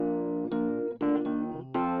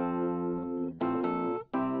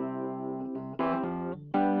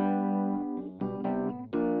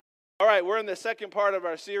right, we're in the second part of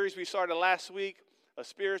our series we started last week, a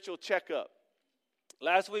spiritual checkup.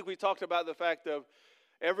 Last week we talked about the fact of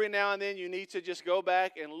every now and then you need to just go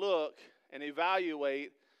back and look and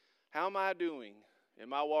evaluate, how am I doing in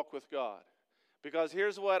my walk with God? Because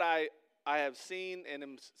here's what I have seen and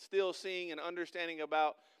am still seeing and understanding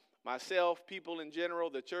about myself, people in general,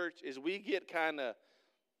 the church, is we get kind of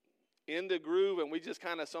in the groove and we just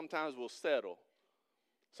kind of sometimes will settle.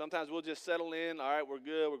 Sometimes we'll just settle in, all right, we're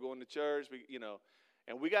good, we're going to church,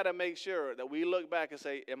 and we got to make sure that we look back and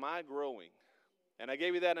say, am I growing? And I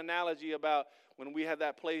gave you that analogy about when we had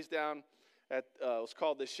that place down at, it was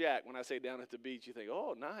called The Shack. When I say down at the beach, you think,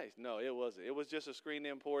 oh, nice. No, it wasn't. It was just a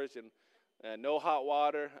screened-in porch and no hot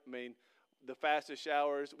water. I mean, the fastest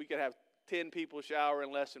showers, we could have 10 people shower in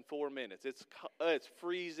less than 4 minutes. It's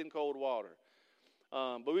freezing cold water.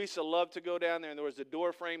 But we used to love to go down there, and there was a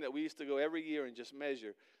door frame that we used to go every year and just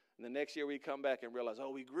measure. And the next year we'd come back and realize,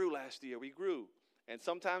 oh, we grew last year. We grew. And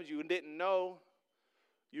sometimes you didn't know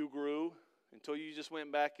you grew until you just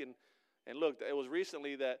went back and looked. It was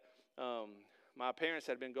recently that my parents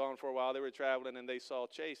had been gone for a while. They were traveling, and they saw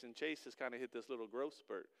Chase, and Chase has kind of hit this little growth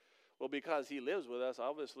spurt. Well, because he lives with us,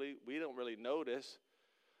 obviously, we don't really notice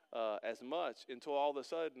as much until all of a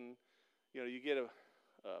sudden, you get a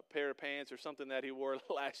pair of pants or something that he wore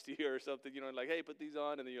last year or something, like, hey, put these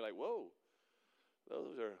on, and then you're like, whoa,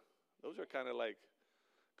 those are kind of like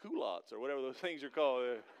culottes or whatever those things are called.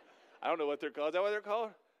 I don't know what they're called. Is that what they're called?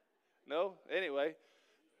 No? Anyway,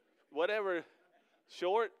 whatever,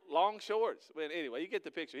 long shorts. But anyway, you get the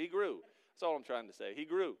picture. He grew. That's all I'm trying to say. He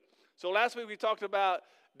grew. So last week we talked about,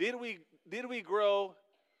 did we grow?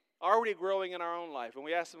 Are we growing in our own life? And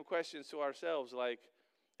we asked some questions to ourselves like,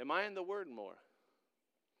 am I in the Word more?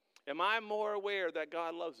 Am I more aware that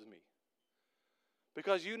God loves me?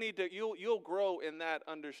 Because you'll grow in that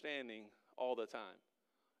understanding all the time.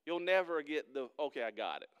 You'll never get okay, I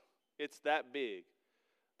got it. It's that big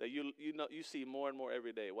that you see more and more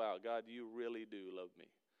every day. Wow, God, you really do love me.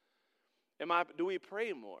 Do we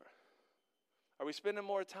pray more? Are we spending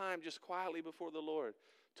more time just quietly before the Lord,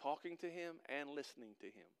 talking to Him and listening to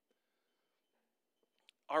Him?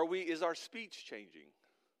 Is our speech changing?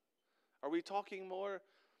 Are we talking more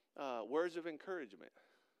words of encouragement?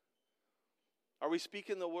 Are we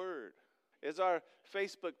speaking the word? Is our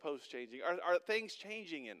Facebook post changing? Are things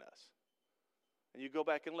changing in us? And you go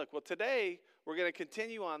back and look. Well, today we're going to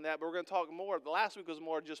continue on that, but we're going to talk more. The last week was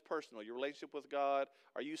more just personal. Your relationship with God.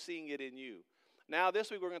 Are you seeing it in you? Now this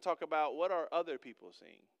week we're going to talk about what are other people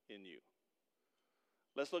seeing in you.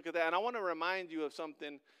 Let's look at that. And I want to remind you of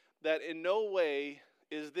something that in no way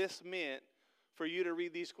is this meant for you to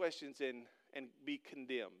read these questions and be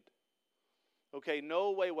condemned. Okay,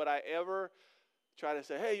 no way would I ever try to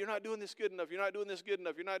say, hey, you're not doing this good enough, you're not doing this good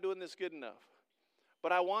enough, you're not doing this good enough.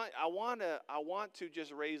 But I want to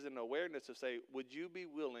just raise an awareness to say, would you be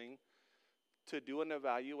willing to do an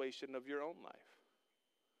evaluation of your own life?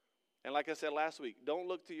 And like I said last week, don't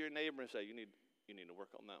look to your neighbor and say, you need to work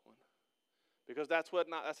on that one. Because that's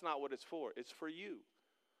not what it's for. It's for you.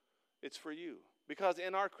 It's for you. Because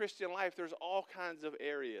in our Christian life, there's all kinds of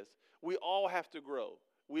areas. We all have to grow.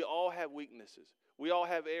 We all have weaknesses. We all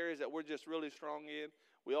have areas that we're just really strong in.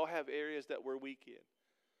 We all have areas that we're weak in.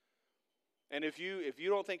 And if you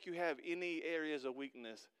don't think you have any areas of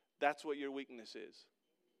weakness, that's what your weakness is.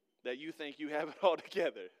 That you think you have it all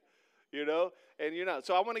together. And you're not.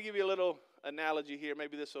 So I want to give you a little analogy here.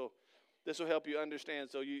 Maybe this will help you understand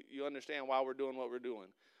so you understand why we're doing what we're doing.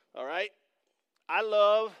 All right?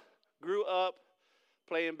 I grew up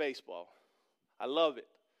playing baseball. I love it.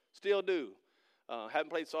 Still do. Haven't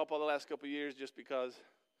played softball the last couple of years just because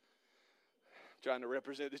I'm trying to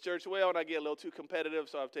represent the church well, and I get a little too competitive,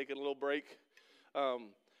 so I've taken a little break.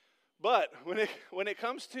 But when it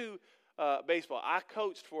comes to baseball, I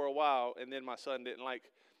coached for a while, and then my son didn't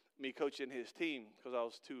like me coaching his team because I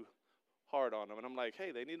was too hard on them. And I'm like,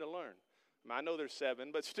 hey, they need to learn. I know they're 7,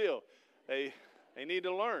 but still, they need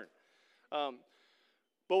to learn.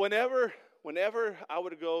 But whenever I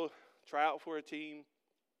would go try out for a team,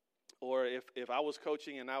 or if I was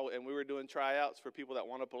coaching and we were doing tryouts for people that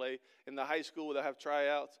want to play, in the high school they have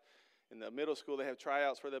tryouts, in the middle school they have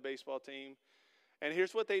tryouts for the baseball team. And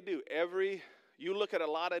here's what they do. You look at a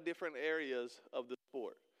lot of different areas of the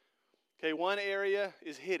sport. Okay, one area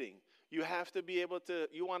is hitting. You want to be able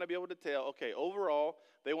to tell, okay, overall,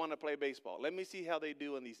 they want to play baseball. Let me see how they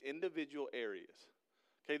do in these individual areas.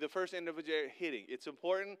 Okay, the first individual area, hitting. It's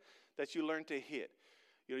important that you learn to hit.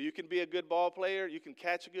 You can be a good ball player, you can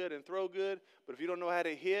catch good and throw good, but if you don't know how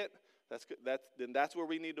to hit, then that's where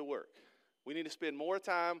we need to work. We need to spend more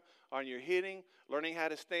time on your hitting, learning how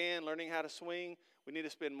to stand, learning how to swing. We need to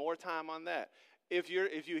spend more time on that. If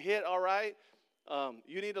you hit all right,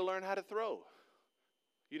 you need to learn how to throw.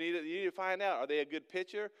 You need to find out, are they a good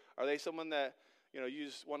pitcher? Are they someone that, you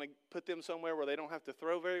just want to put them somewhere where they don't have to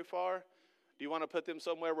throw very far? Do you want to put them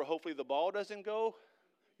somewhere where hopefully the ball doesn't go?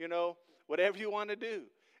 Whatever you want to do.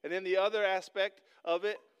 And then the other aspect of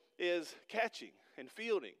it is catching and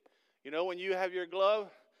fielding. When you have your glove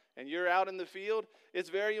and you're out in the field, it's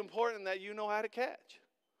very important that you know how to catch.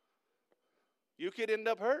 You could end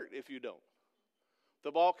up hurt if you don't.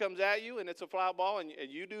 The ball comes at you and it's a fly ball and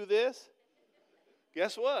you do this,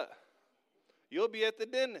 guess what? You'll be at the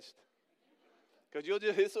dentist. Because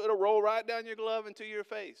it'll roll right down your glove into your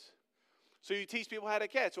face. So you teach people how to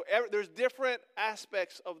catch. So there's different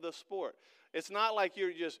aspects of the sport. It's not like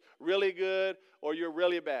you're just really good or you're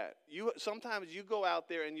really bad. Sometimes you go out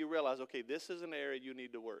there and you realize, okay, this is an area you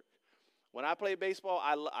need to work. When I played baseball,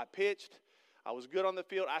 I pitched. I was good on the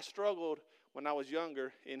field. I struggled when I was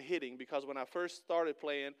younger in hitting because when I first started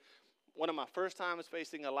playing, one of my first times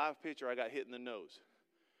facing a live pitcher, I got hit in the nose.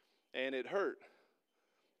 And it hurt.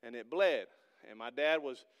 And it bled. And my dad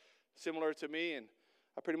was similar to me, and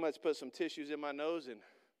I pretty much put some tissues in my nose, and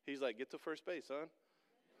he's like, get to first base, son.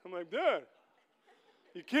 I'm like, Dad,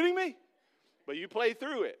 you kidding me? But you play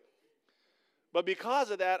through it. But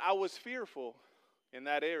because of that, I was fearful in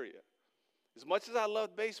that area. As much as I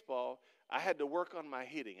loved baseball, I had to work on my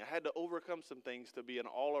hitting. I had to overcome some things to be an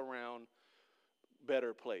all-around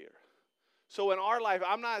better player. So in our life,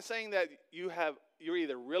 I'm not saying that you're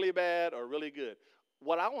either really bad or really good.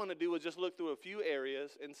 What I want to do is just look through a few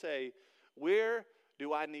areas and say, where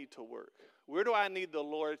do I need to work? Where do I need the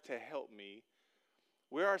Lord to help me?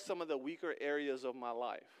 Where are some of the weaker areas of my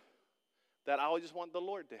life that I just want the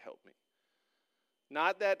Lord to help me?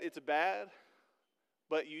 Not that it's bad,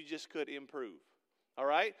 but you just could improve. All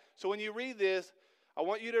right? So when you read this, I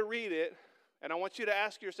want you to read it, and I want you to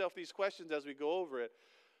ask yourself these questions as we go over it.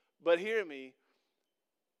 But hear me,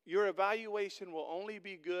 your evaluation will only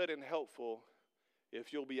be good and helpful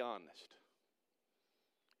if you'll be honest.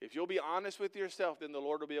 If you'll be honest with yourself, then the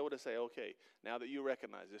Lord will be able to say, okay, now that you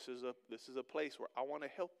recognize this is a place where I want to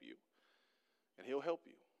help you, and He'll help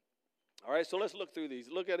you. All right, so let's look through these.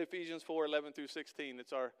 Look at Ephesians 4:11 through 16.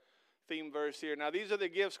 It's our theme verse here. Now, these are the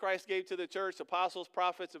gifts Christ gave to the church: apostles,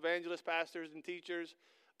 prophets, evangelists, pastors, and teachers.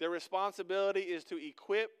 Their responsibility is to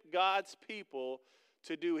equip God's people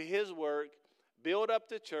to do His work, build up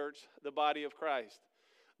the church, the body of Christ.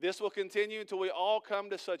 This will continue until we all come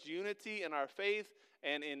to such unity in our faith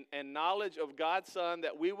and knowledge of God's Son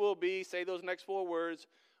that we will be, say those next four words,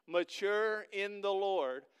 mature in the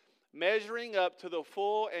Lord, measuring up to the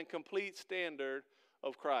full and complete standard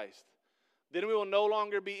of Christ. Then we will no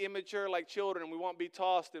longer be immature like children. We won't be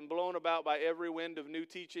tossed and blown about by every wind of new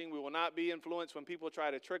teaching. We will not be influenced when people try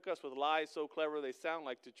to trick us with lies so clever they sound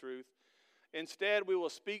like the truth. Instead, we will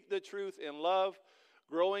speak the truth in love,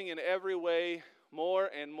 growing in every way more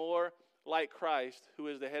and more like Christ, who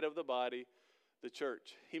is the head of the body, the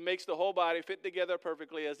church. He makes the whole body fit together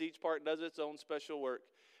perfectly as each part does its own special work.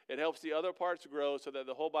 It helps the other parts grow so that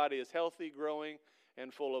the whole body is healthy, growing,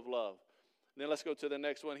 and full of love. And then let's go to the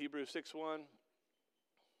next one, Hebrews 6:1.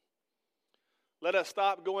 Let us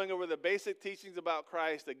stop going over the basic teachings about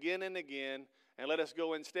Christ again and again, and let us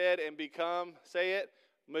go instead and become, say it,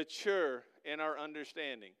 mature in our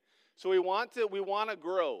understanding. So we want to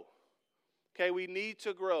grow. Okay, we need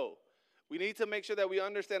to grow. We need to make sure that we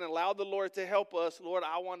understand and allow the Lord to help us. Lord,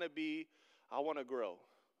 I want to grow.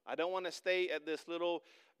 I don't want to stay at this little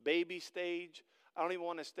baby stage. I don't even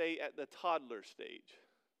want to stay at the toddler stage.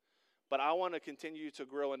 But I want to continue to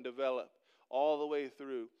grow and develop all the way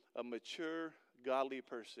through a mature, godly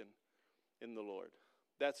person in the Lord.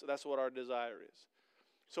 That's what our desire is.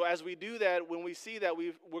 So as we do that, when we see that,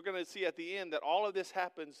 we're going to see at the end that all of this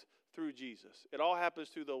happens through Jesus. It all happens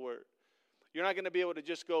through the Word. You're not going to be able to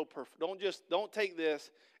just go, don't take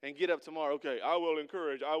this and get up tomorrow. Okay, I will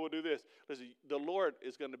encourage, I will do this. Listen, the Lord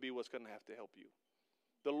is going to be what's going to have to help you.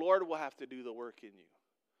 The Lord will have to do the work in you.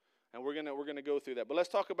 And we're going to go through that. But let's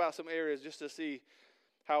talk about some areas just to see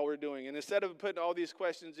how we're doing. And instead of putting all these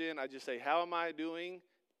questions in, I just say, how am I doing?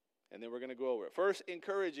 And then we're going to go over it. First,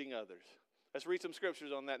 encouraging others. Let's read some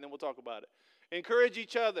scriptures on that, and then we'll talk about it. Encourage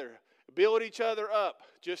each other. Build each other up,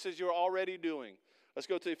 just as you're already doing. Let's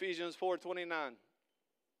go to Ephesians 4:29.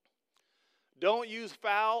 Don't use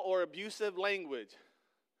foul or abusive language.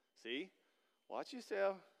 See? Watch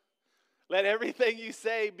yourself. Let everything you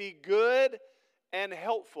say be good and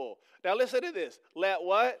helpful. Now listen to this. Let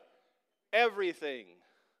what? Everything.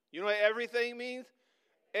 You know what everything means?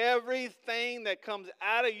 Everything that comes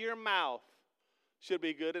out of your mouth should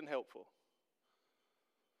be good and helpful.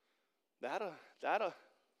 That'll,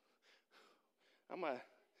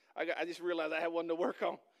 I just realized I had one to work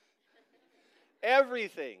on.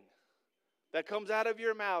 Everything that comes out of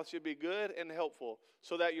your mouth should be good and helpful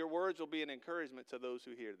so that your words will be an encouragement to those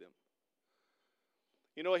who hear them.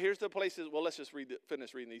 You know, here's the places, well, let's just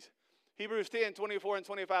finish reading these. Hebrews 10, 24 and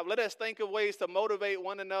 25. Let us think of ways to motivate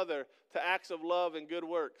one another to acts of love and good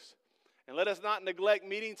works. And let us not neglect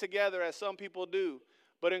meeting together as some people do,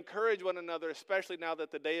 but encourage one another, especially now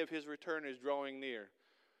that the day of his return is drawing near.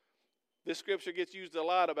 This scripture gets used a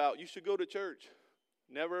lot about you should go to church.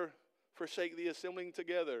 Never forsake the assembling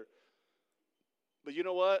together. But you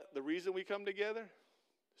know what? The reason we come together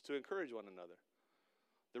is to encourage one another.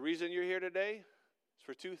 The reason you're here today is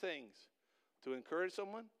for two things. To encourage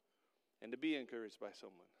someone and to be encouraged by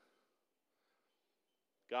someone.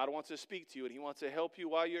 God wants to speak to you, and he wants to help you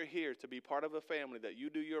while you're here to be part of a family, that you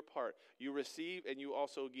do your part. You receive and you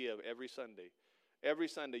also give every Sunday. Every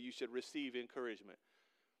Sunday you should receive encouragement.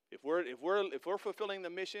 If we're fulfilling the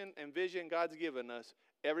mission and vision God's given us,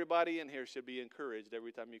 everybody in here should be encouraged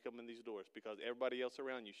every time you come in these doors, because everybody else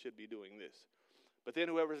around you should be doing this. But then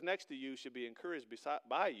whoever's next to you should be encouraged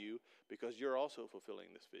by you, because you're also fulfilling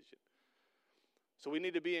this vision. So we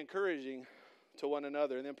need to be encouraging to one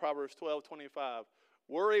another. And then Proverbs 12:25.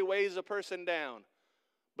 Worry weighs a person down,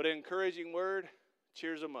 but an encouraging word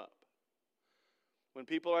cheers them up. When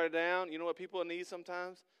people are down, you know what people need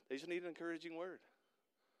sometimes? They just need an encouraging word.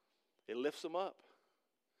 It lifts them up.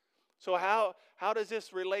 So how does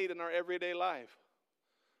this relate in our everyday life?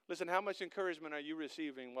 Listen, how much encouragement are you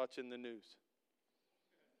receiving watching the news?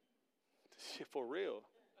 For real.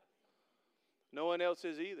 No one else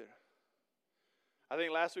is either. I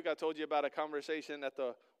think last week I told you about a conversation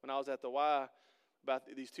when I was at the Y about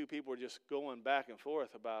these two people were just going back and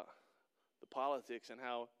forth about the politics and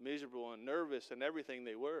how miserable and nervous and everything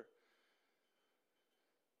they were.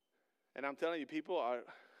 And I'm telling you, people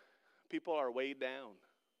are weighed down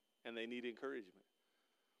and they need encouragement.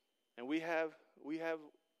 And we have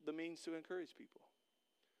the means to encourage people.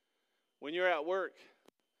 When you're at work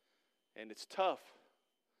and it's tough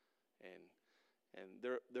and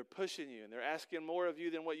they're pushing you and they're asking more of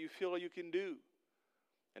you than what you feel you can do,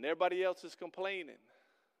 and everybody else is complaining,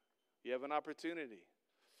 you have an opportunity.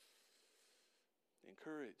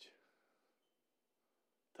 Encourage.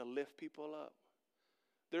 To lift people up.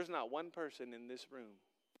 There's not one person in this room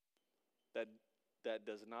that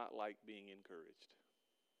does not like being encouraged.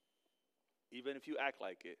 Even if you act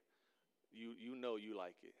like it, you know you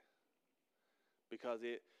like it. Because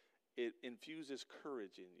it infuses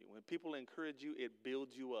courage in you. When people encourage you, it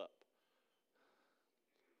builds you up.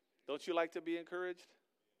 Don't you like to be encouraged?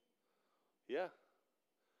 Yeah.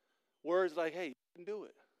 Words like, hey, you can do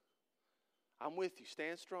it. I'm with you.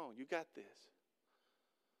 Stand strong. You got this.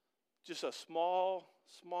 Just a small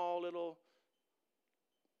little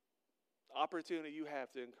opportunity you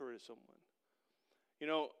have to encourage someone. You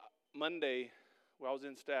know, Monday, when I was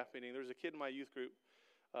in staff meeting, there was a kid in my youth group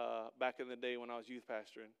back in the day when I was youth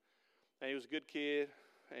pastoring. And he was a good kid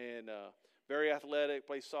and very athletic,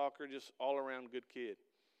 plays soccer, just all around good kid.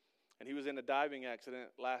 And he was in a diving accident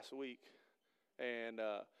last week and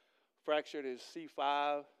fractured his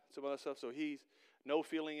C5, some other stuff. So he's no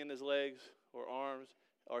feeling in his legs or arms,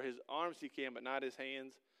 or his arms he can, but not his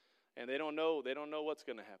hands. And they don't know what's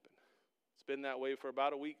going to happen. It's been that way for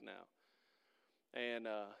about a week now. And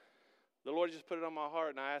the Lord just put it on my heart,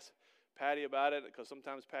 and I asked Patty about it, because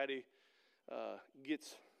sometimes Patty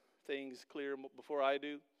gets things clear before I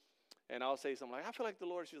do. And I'll say something like, I feel like the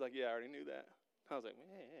Lord. She's like, yeah, I already knew that. I was like,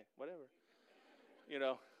 yeah, whatever. You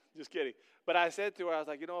know, just kidding. But I said to her, I was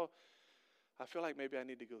like, you know, I feel like maybe I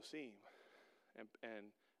need to go see him.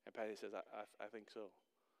 And Patty says, I think so.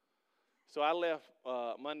 So I left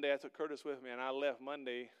Monday. I took Curtis with me, and I left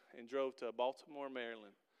Monday and drove to Baltimore,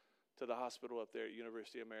 Maryland, to the hospital up there at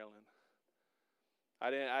University of Maryland.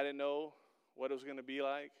 I didn't know what it was going to be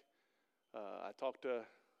like. I talked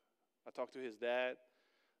to his dad.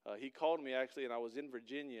 He called me actually, and I was in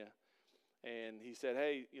Virginia, and he said,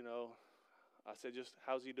 hey, you know, I said, just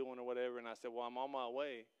how's he doing or whatever, and I said, well, I'm on my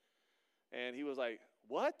way. And he was like,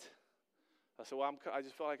 what? I said, well, I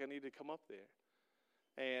just felt like I needed to come up there.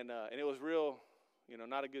 And it was real, you know,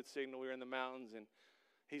 not a good signal. We were in the mountains, and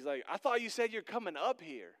he's like, I thought you said you're coming up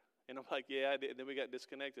here. And I'm like, yeah, I did. And then we got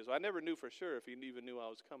disconnected. So I never knew for sure if he even knew I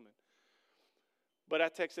was coming. But I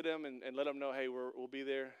texted him and let him know, hey, we'll be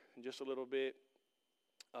there in just a little bit.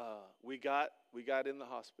 We got in the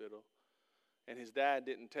hospital, and his dad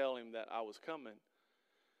didn't tell him that I was coming.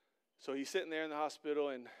 So he's sitting there in the hospital,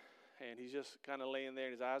 and he's just kind of laying there,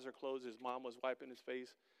 and his eyes are closed. His mom was wiping his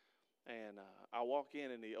face. And I walk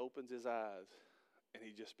in, and he opens his eyes, and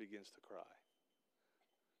he just begins to cry.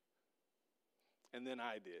 And then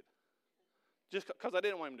I did. Just because I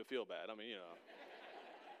didn't want him to feel bad. I mean,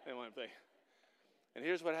 I didn't want him to think. And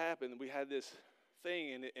here's what happened. We had this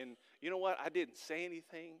thing, and you know what? I didn't say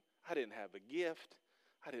anything. I didn't have a gift.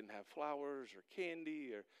 I didn't have flowers or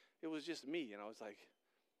candy, or it was just me. And I was like,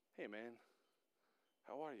 hey, man,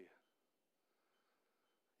 how are you?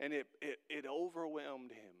 And it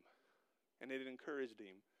overwhelmed him, and it encouraged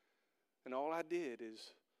him. And all I did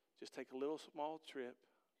is just take a little small trip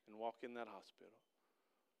and walk in that hospital.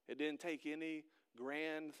 It didn't take any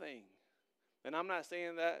grand thing. And I'm not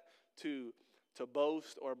saying that to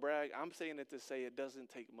boast or brag. I'm saying it to say it doesn't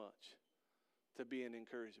take much to be an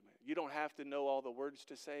encouragement. You don't have to know all the words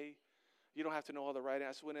to say. You don't have to know all the right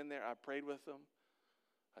answers. I went in there. I prayed with them.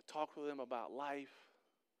 I talked with him about life,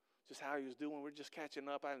 just how he was doing. We're just catching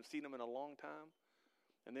up. I haven't seen him in a long time.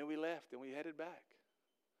 And then we left, and we headed back.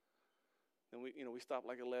 Then we stopped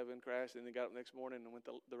like 11, crashed, and then got up next morning and went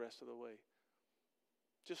the rest of the way.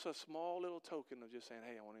 Just a small little token of just saying,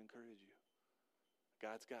 hey, I want to encourage you.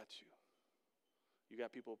 God's got you. You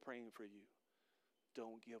got people praying for you.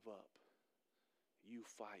 Don't give up. You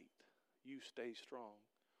fight. You stay strong.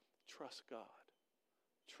 Trust God.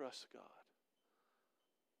 Trust God.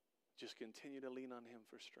 Just continue to lean on him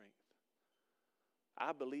for strength.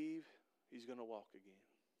 I believe he's going to walk again.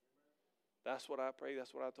 That's what I prayed.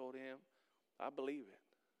 That's what I told him. I believe it.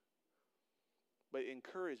 But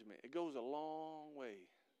encouragement, it goes a long way.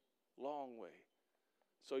 Long way.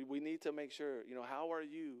 So we need to make sure, how are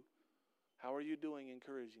you doing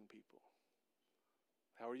encouraging people?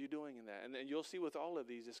 How are you doing in that? And then you'll see with all of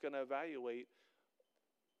these, it's going to evaluate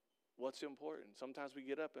what's important. Sometimes we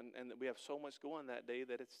get up and we have so much going that day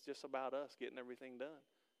that it's just about us getting everything done.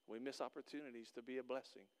 We miss opportunities to be a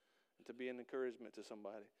blessing and to be an encouragement to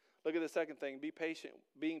somebody. Look at the second thing, be patient,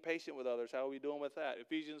 being patient with others. How are we doing with that?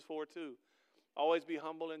 Ephesians 4:2, always be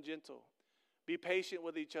humble and gentle. Be patient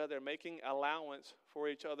with each other, making allowance for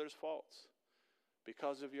each other's faults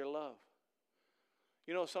because of your love.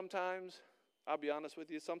 Sometimes, I'll be honest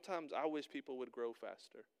with you, sometimes I wish people would grow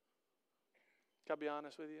faster. Can I be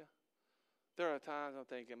honest with you? There are times I'm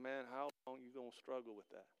thinking, man, how long are you going to struggle with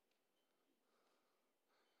that?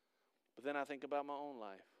 But then I think about my own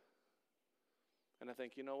life. And I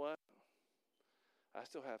think, you know what? I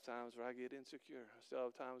still have times where I get insecure. I still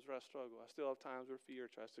have times where I struggle. I still have times where fear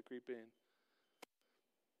tries to creep in.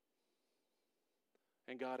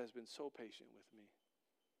 And God has been so patient with me.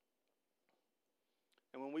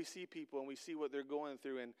 And when we see people and we see what they're going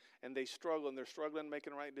through and they struggle and they're struggling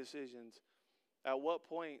making right decisions, at what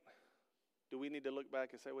point do we need to look back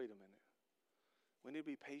and say, wait a minute, we need to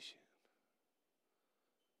be patient.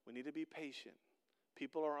 We need to be patient.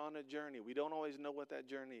 People are on a journey. We don't always know what that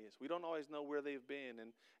journey is. We don't always know where they've been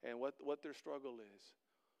and what their struggle is.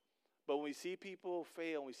 But when we see people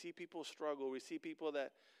fail, we see people struggle, we see people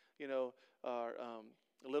that, are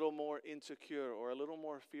a little more insecure or a little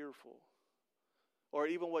more fearful, or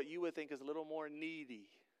even what you would think is a little more needy,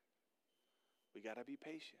 we got to be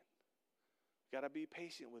patient. We got to be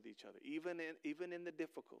patient with each other, even in the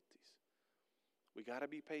difficulties. We got to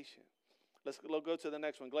be patient. Let's go to the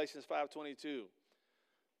next one, Galatians 5:22.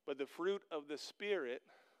 But the fruit of the Spirit,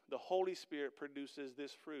 the Holy Spirit produces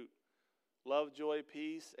this fruit. Love, joy,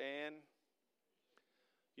 peace, and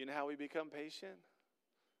you know how we become patient?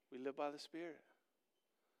 We live by the Spirit.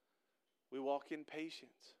 We walk in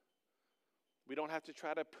patience. We don't have to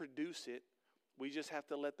try to produce it. We just have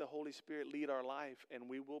to let the Holy Spirit lead our life, and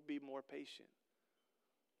we will be more patient.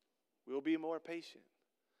 We will be more patient.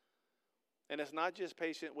 And it's not just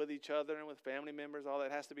patient with each other and with family members. All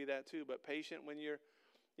that has to be that too. But patient when you're,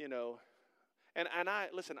 and I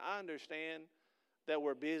understand that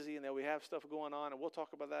we're busy and that we have stuff going on, and we'll talk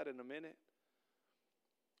about that in a minute.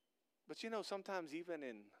 But sometimes even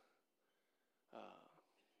in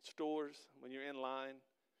stores, when you're in line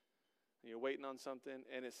and you're waiting on something,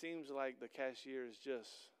 and it seems like the cashier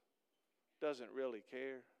doesn't really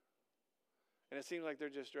care. And it seems like they're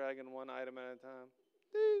just dragging one item at a time.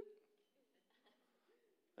 Beep.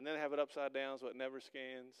 And then they have it upside down so it never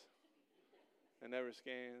scans. It never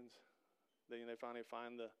scans. Then they finally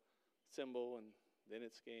find the symbol and then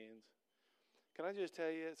it scans. Can I just tell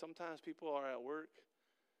you, sometimes people are at work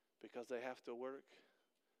because they have to work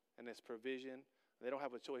and it's provision. They don't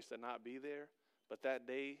have a choice to not be there. But that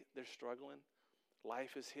day they're struggling.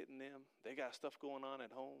 Life is hitting them. They got stuff going on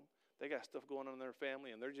at home. They got stuff going on in their family,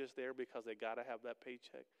 and they're just there because they got to have that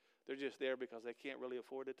paycheck. They're just there because they can't really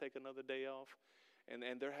afford to take another day off. And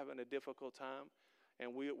they're having a difficult time.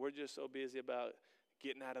 And we're just so busy about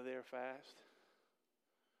getting out of there fast.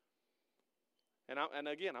 And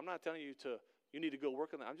again, I'm not telling you you need to go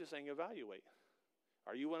work on that. I'm just saying evaluate.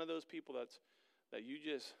 Are you one of those people that you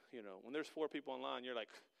just, when there's 4 people in line, you're like,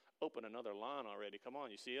 open another line already. Come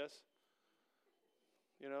on, you see us?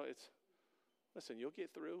 Listen, you'll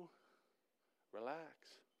get through.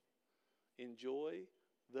 Relax. Enjoy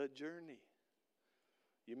the journey.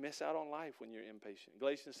 You miss out on life when you're impatient.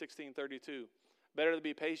 Galatians 16:32. Better to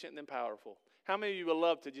be patient than powerful. How many of you would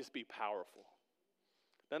love to just be powerful?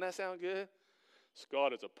 Doesn't that sound good?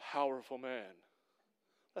 Scott is a powerful man.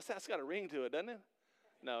 That's got a ring to it, doesn't it?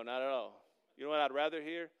 No, not at all. You know what I'd rather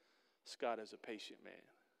hear? Scott is a patient man.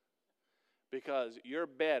 Because you're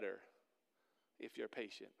better if you're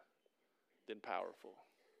patient than powerful.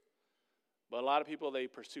 But a lot of people, they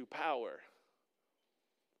pursue power.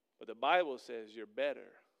 But the Bible says you're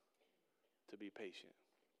better to be patient.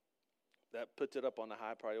 That puts it up on the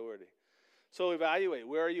high priority. So evaluate,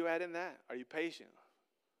 where are you at in that? Are you patient?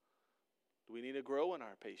 Do we need to grow in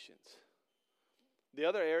our patience? The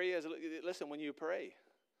other area is, listen, when you pray,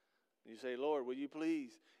 you say, Lord, will you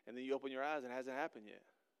please? And then you open your eyes and it hasn't happened yet.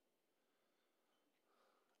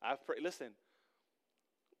 I've prayed. Listen,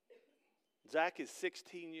 Zach is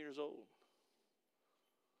 16 years old.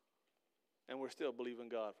 And we're still believing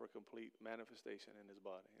God for complete manifestation in his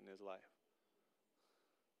body, in his life.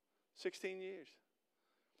 16 years.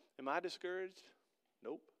 Am I discouraged?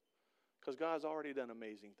 Nope. Because God's already done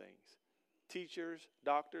amazing things. Teachers,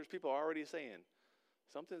 doctors, people are already saying,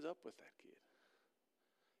 something's up with that kid.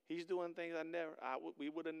 He's doing things we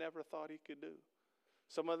would have never thought he could do.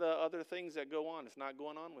 Some of the other things that go on, it's not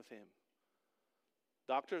going on with him.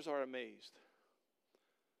 Doctors are amazed.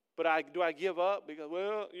 But do I give up? Because,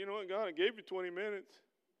 well, you know what, God, I gave you 20 minutes.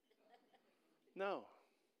 No.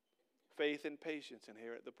 Faith and patience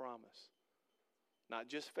inherit the promise. Not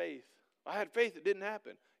just faith. I had faith, it didn't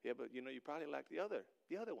happen. Yeah, but you probably lack the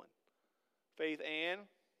other one. Faith and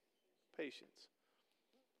patience.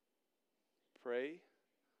 Pray,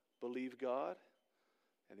 believe God,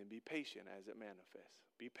 and then be patient as it manifests.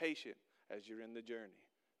 Be patient as you're in the journey.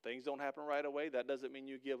 Things don't happen right away. That doesn't mean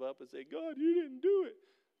you give up and say, God, you didn't do it.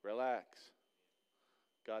 Relax.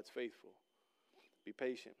 God's faithful. Be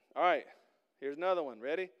patient. All right, here's another one.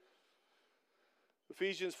 Ready?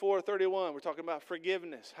 Ephesians 4:31. We're talking about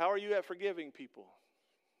forgiveness. How are you at forgiving people?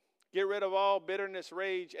 Get rid of all bitterness,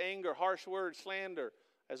 rage, anger, harsh words, slander,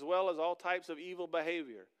 as well as all types of evil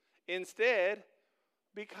behavior. Instead,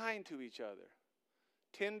 be kind to each other,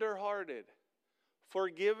 tender-hearted,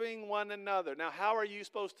 forgiving one another. Now, how are you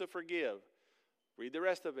supposed to forgive? Read the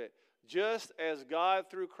rest of it. Just as God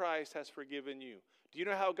through Christ has forgiven you. Do you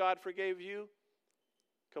know how God forgave you?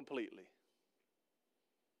 Completely.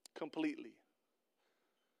 Completely.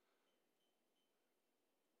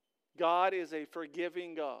 God is a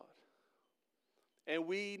forgiving God. And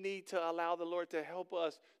we need to allow the Lord to help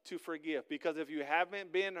us to forgive. Because if you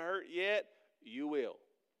haven't been hurt yet, you will.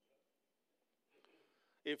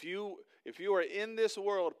 If you are in this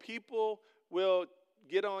world, people will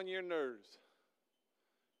get on your nerves.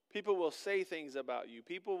 People will say things about you.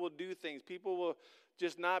 People will do things. People will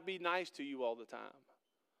just not be nice to you all the time.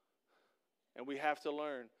 And we have to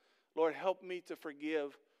learn, Lord, help me to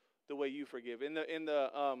forgive the way you forgive.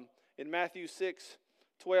 In Matthew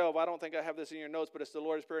 6:12, I don't think I have this in your notes, but it's the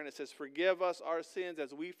Lord's Prayer, and it says, forgive us our sins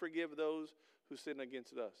as we forgive those who sin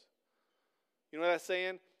against us. You know what that's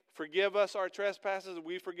saying? Forgive us our trespasses,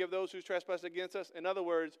 we forgive those who trespass against us. In other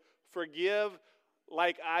words, forgive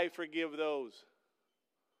like I forgive those.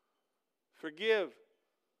 Forgive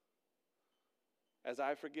as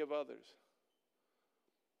I forgive others.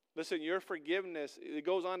 Listen, your forgiveness, it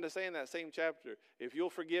goes on to say in that same chapter, if you'll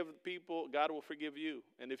forgive people, God will forgive you.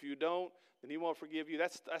 And if you don't, then he won't forgive you.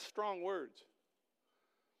 That's strong words.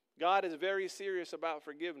 God is very serious about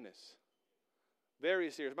forgiveness.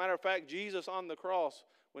 Very serious. Matter of fact, Jesus on the cross,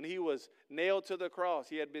 when he was nailed to the cross,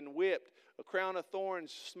 he had been whipped, a crown of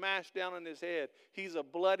thorns smashed down on his head. He's a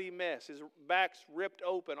bloody mess. His back's ripped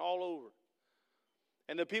open all over.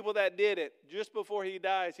 And the people that did it, just before he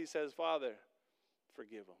dies, he says, Father,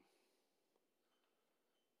 forgive them.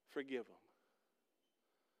 Forgive them.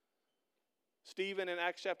 Stephen in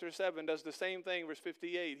Acts chapter 7 does the same thing, verse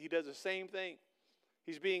 58. He does the same thing.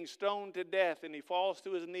 He's being stoned to death, and he falls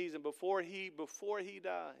to his knees, and before he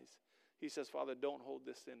dies, he says, Father, don't hold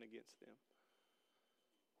this sin against them.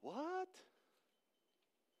 What?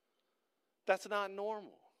 That's not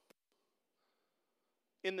normal.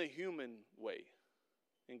 In the human way.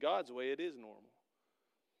 In God's way, it is normal.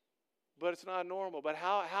 But it's not normal. But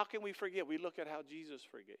how can we forgive? We look at how Jesus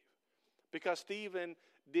forgave. Because Stephen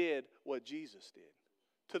did what Jesus did.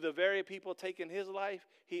 To the very people taking his life,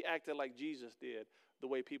 he acted like Jesus did the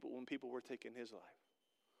way when people were taking his life.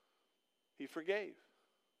 He forgave.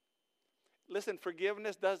 Listen,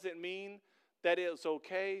 forgiveness doesn't mean that it's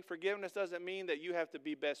okay. Forgiveness doesn't mean that you have to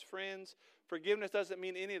be best friends. Forgiveness doesn't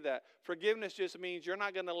mean any of that. Forgiveness just means you're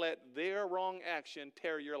not going to let their wrong action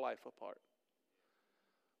tear your life apart.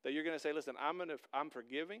 That you're going to say, listen, I'm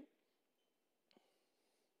forgiving.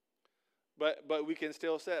 But we can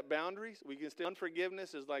still set boundaries.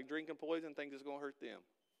 Unforgiveness is like drinking poison, think it's going to hurt them.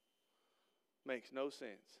 Makes no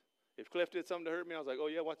sense. If Cliff did something to hurt me, I was like, oh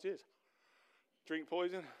yeah, watch this. Drink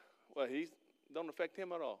poison? Well, he don't affect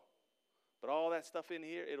him at all. But all that stuff in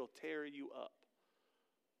here, it'll tear you up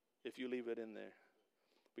if you leave it in there.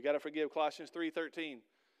 We got to forgive. Colossians 3:13.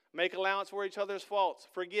 Make allowance for each other's faults.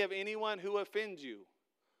 Forgive anyone who offends you.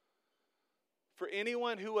 For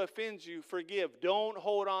anyone who offends you, forgive. Don't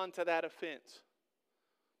hold on to that offense.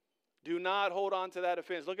 Do not hold on to that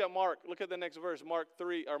offense. Look at Mark. Look at the next verse, Mark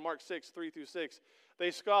 6, 3 through 6. They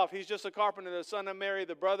scoff. He's just a carpenter, the son of Mary,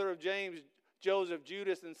 the brother of James, Joseph,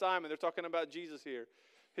 Judas, and Simon. They're talking about Jesus here.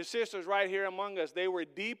 His sisters right here among us. They were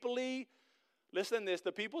deeply, listen to this,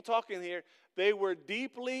 the people talking here, they were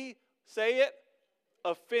deeply, say it,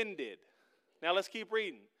 offended. Now let's keep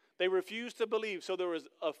reading. They refused to believe, so there was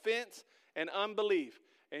offense and unbelief.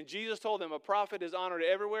 And Jesus told them, a prophet is honored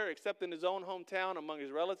everywhere except in his own hometown, among his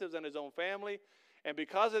relatives and his own family. And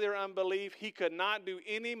because of their unbelief, he could not do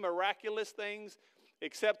any miraculous things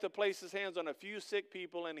except to place his hands on a few sick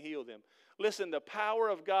people and heal them. Listen, the power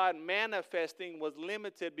of God manifesting was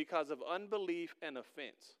limited because of unbelief and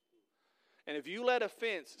offense. And if you let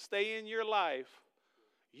offense stay in your life,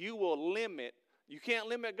 you will limit. You can't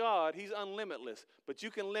limit God. He's unlimitless. But you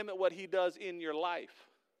can limit what he does in your life.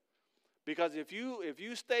 Because if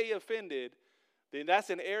you stay offended, then that's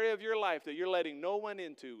an area of your life that you're letting no one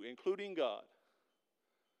into, including God.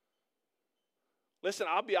 Listen,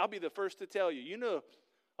 I'll be the first to tell you. You know,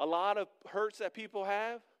 a lot of hurts that people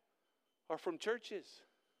have are from churches.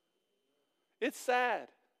 It's sad.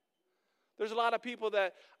 There's a lot of people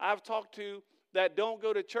that I've talked to that don't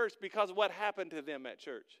go to church because of what happened to them at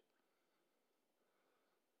church.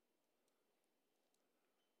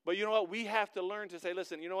 But you know what? We have to learn to say,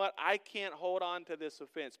 listen, you know what? I can't hold on to this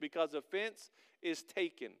offense because offense is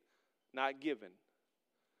taken, not given.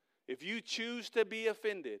 If you choose to be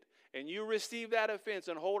offended and you receive that offense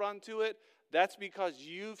and hold on to it, that's because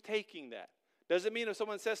you've taken that. Doesn't mean if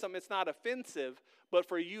someone says something, it's not offensive, but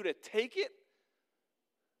for you to take it,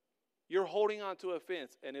 you're holding on to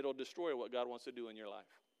offense, and it'll destroy what God wants to do in your life.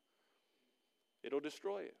 It'll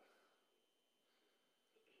destroy it.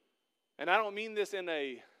 And I don't mean this in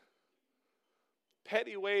a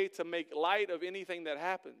petty way to make light of anything that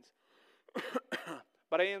happens.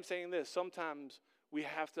 But I am saying this. Sometimes we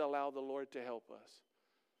have to allow the Lord to help us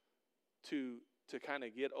to kind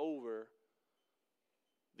of get over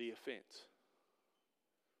the offense.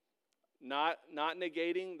 Not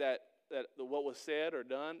negating that what was said or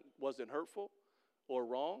done wasn't hurtful or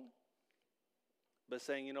wrong, but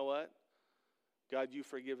saying, you know what? God, you've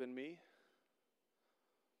forgiven me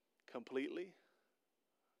completely,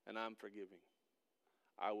 and I'm forgiving.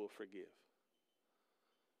 I will forgive.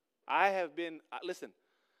 I've been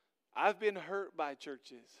hurt by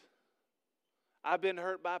churches. I've been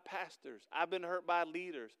hurt by pastors. I've been hurt by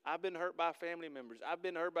leaders. I've been hurt by family members.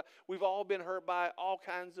 We've all been hurt by all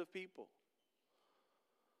kinds of people.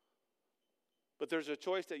 But there's a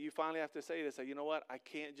choice that you finally have to say, you know what? I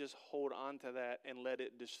can't just hold on to that and let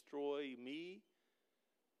it destroy me.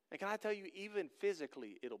 And can I tell you, even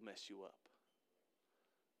physically, it'll mess you up.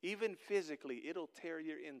 Even physically, it'll tear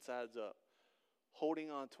your insides up, holding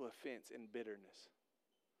on to offense and bitterness.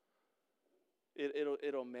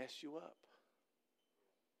 It'll mess you up.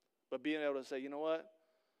 But being able to say, you know what?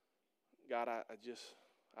 God, I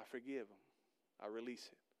forgive them. I release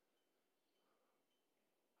it.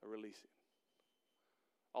 I release it.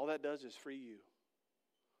 All that does is free you.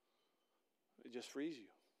 It just frees you.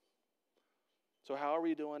 So how are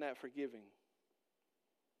we doing that forgiving?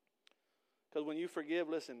 Because when you forgive,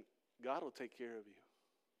 listen, God will take care of you.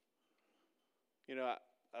 You know,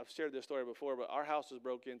 I've shared this story before, but our house was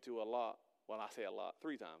broke into a lot. Well, I say a lot,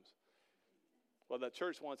 3 times. Well, the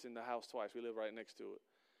church once in the house twice. We live right next to it.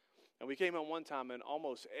 And we came in one time and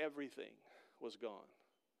almost everything was gone.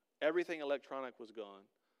 Everything electronic was gone.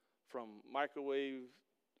 From microwave,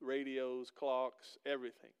 radios, clocks,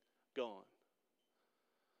 everything gone.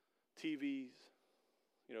 TVs,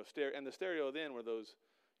 and the stereo then were those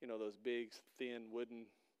big, thin, wooden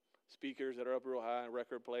speakers that are up real high, and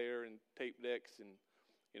record player and tape decks, and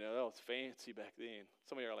that was fancy back then.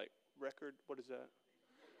 Some of you are like, record? What is that?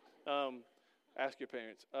 Ask your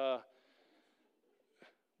parents. But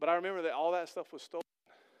I remember that all that stuff was stolen,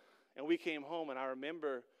 and we came home, and I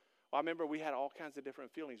remember we had all kinds of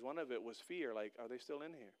different feelings. One of it was fear, like, are they still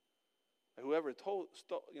in here? Whoever stole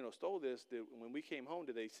this, when we came home,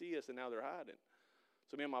 did they see us and now they're hiding?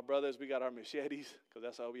 So me and my brothers, we got our machetes because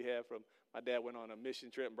that's all we had from my dad went on a mission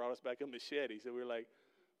trip and brought us back a machete. So we were like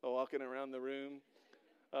walking around the room.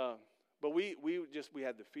 But we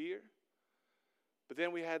had the fear. But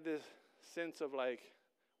then we had this sense of like,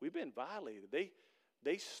 we've been violated.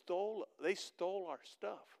 They stole our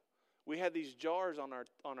stuff. We had these jars on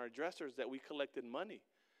our dressers that we collected money.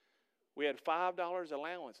 We had $5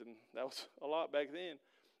 allowance, and that was a lot back then.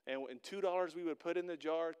 And $2 we would put in the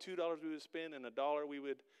jar, $2 we would spend, and $1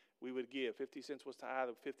 we would give. 50 cents was tithe,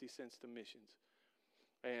 50 cents to missions.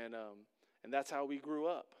 And that's how we grew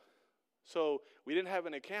up. So we didn't have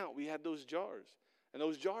an account. We had those jars, and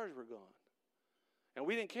those jars were gone. And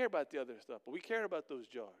we didn't care about the other stuff, but we cared about those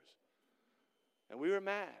jars. And we were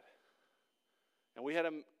mad. And we had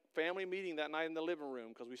a family meeting that night in the living room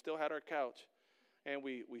because we still had our couch. And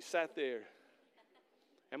we sat there.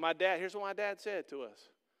 And here's what my dad said to us.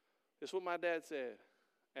 This is what my dad said.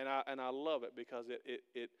 And I love it because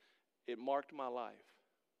it marked my life.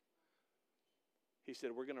 He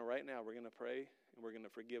said, we're going to pray, and we're going to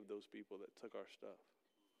forgive those people that took our stuff.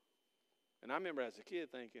 And I remember as a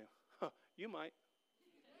kid thinking, you might.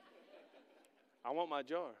 I want my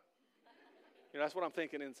jar. That's what I'm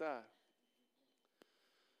thinking inside.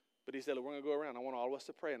 But he said, look, we're going to go around. I want all of us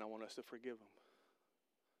to pray, and I want us to forgive them.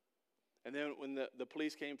 And then when the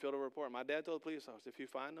police came, filled a report, my dad told the police officer, if you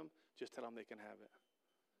find them, just tell them they can have it.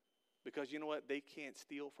 Because you know what? They can't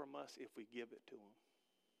steal from us if we give it to them.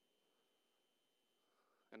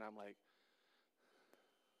 And I'm like,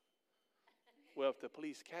 well, if the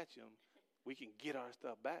police catch them, we can get our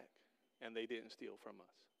stuff back. And they didn't steal from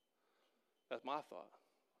us. That's my thought.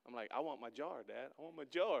 I'm like, I want my jar, Dad. I want my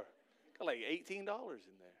jar. Got like $18 in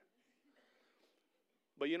there.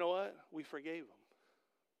 But you know what? We forgave them.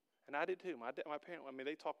 And I did too. My parents,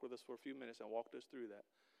 they talked with us for a few minutes and walked us through that.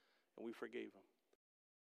 And we forgave them.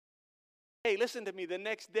 Hey, listen to me. The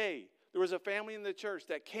next day, there was a family in the church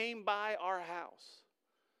that came by our house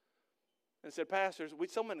and said, pastors,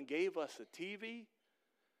 someone gave us a TV,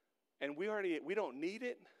 and we don't need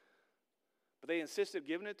it, but they insisted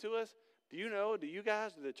giving it to us. Do you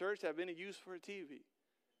guys, the church, have any use for a TV?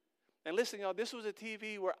 And listen, y'all, this was a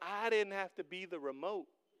TV where I didn't have to be the remote.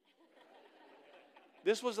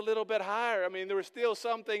 This was a little bit higher. There were still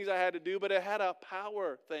some things I had to do, but it had a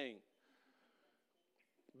power thing.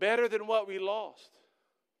 Better than what we lost.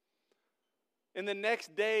 And the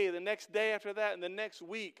next day after that, and the next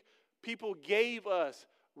week, people gave us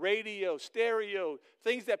radio, stereo,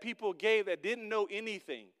 things that people gave that didn't know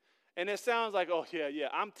anything. And it sounds like, oh, yeah.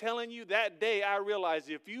 I'm telling you, that day I realized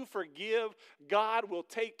if you forgive, God will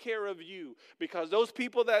take care of you. Because those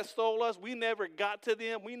people that stole us, we never got to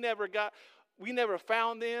them. We never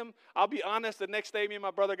found them. I'll be honest, the next day me and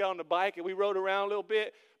my brother got on the bike and we rode around a little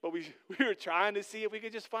bit. But we were trying to see if we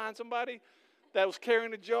could just find somebody that was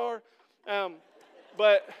carrying a jar.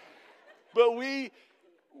 But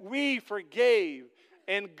we forgave,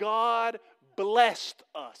 and God blessed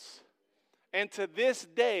us. And to this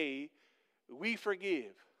day, we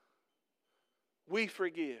forgive. We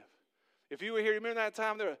forgive. If you were here, remember that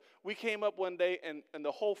time we came up one day and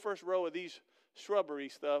the whole first row of these shrubbery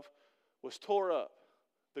stuff was tore up.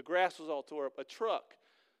 The grass was all tore up. A truck,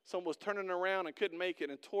 someone was turning around and couldn't make it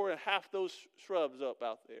and tore half those shrubs up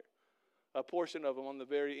out there. A portion of them on the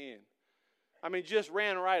very end. Just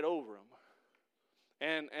ran right over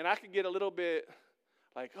them. And I could get a little bit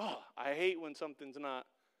like, oh, I hate when something's not,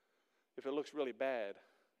 if it looks really bad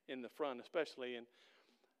in the front especially.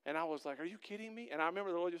 And I was like, are you kidding me? And I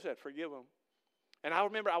remember the Lord just said, forgive them. And I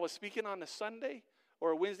remember I was speaking on a Sunday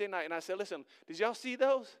or a Wednesday night, and I said, listen, did y'all see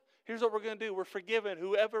those? Here's what we're going to do. We're forgiving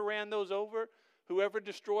whoever ran those over, whoever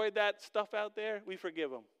destroyed that stuff out there, we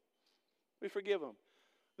forgive them. We forgive them.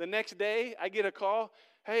 The next day, I get a call.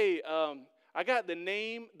 Hey, I got the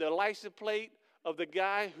name, the license plate of the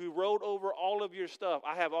guy who rode over all of your stuff.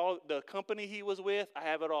 I have all the company he was with. I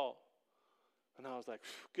have it all. And I was like,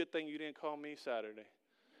 good thing you didn't call me Saturday.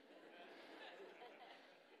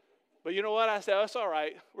 But you know what? I said, that's all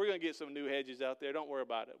right. We're going to get some new hedges out there. Don't worry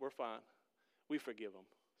about it. We're fine. We forgive them.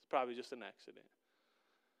 It's probably just an accident.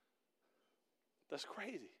 That's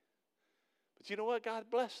crazy. But you know what? God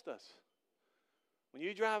blessed us. When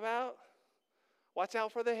you drive out, watch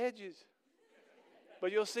out for the hedges.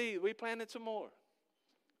 But you'll see, we planted some more.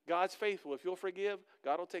 God's faithful. If you'll forgive,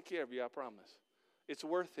 God will take care of you, I promise. It's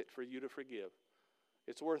worth it for you to forgive.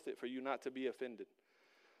 It's worth it for you not to be offended.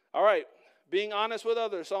 All right, being honest with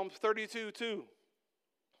others, Psalm 32:2.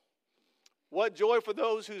 What joy for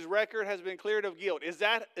those whose record has been cleared of guilt. Is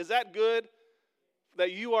that good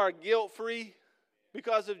that you are guilt-free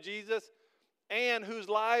because of Jesus? and whose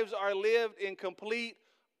lives are lived in complete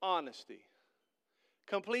honesty.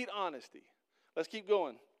 Complete honesty. Let's keep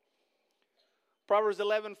going. Proverbs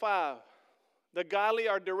 11:5. The godly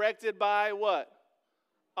are directed by what?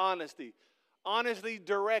 Honesty. Honesty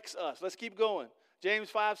directs us. Let's keep going. James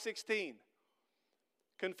 5:16.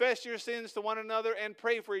 Confess your sins to one another and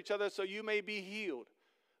pray for each other so you may be healed.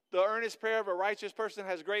 The earnest prayer of a righteous person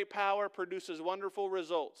has great power, produces wonderful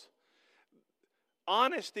results.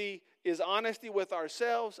 Honesty is honesty with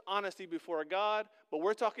ourselves, honesty before God. But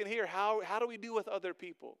we're talking here, how do we do with other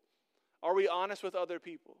people? Are we honest with other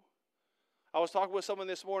people? I was talking with someone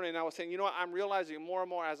this morning, and I was saying, you know what, I'm realizing more and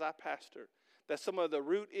more as I pastor that some of the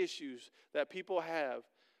root issues that people have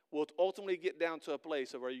will ultimately get down to a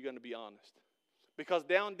place of, are you going to be honest? Because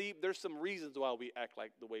down deep, there's some reasons why we act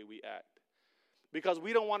like the way we act. Because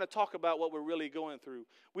we don't want to talk about what we're really going through.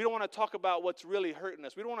 We don't want to talk about what's really hurting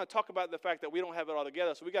us. We don't want to talk about the fact that we don't have it all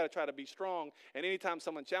together. So we got to try to be strong. And anytime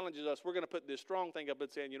someone challenges us, we're going to put this strong thing up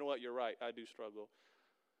and saying, you know what, you're right, I do struggle.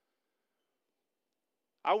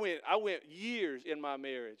 I went years in my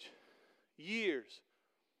marriage, years,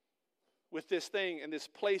 with this thing and this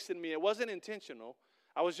place in me. It wasn't intentional.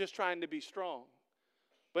 I was just trying to be strong,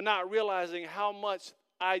 but not realizing how much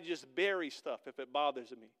I just bury stuff if it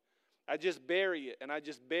bothers me. I just bury it, and I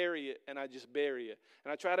just bury it, and I just bury it.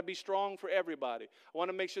 And I try to be strong for everybody. I want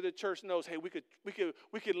to make sure the church knows, hey, we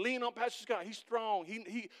could lean on Pastor Scott. He's strong.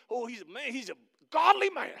 He's a godly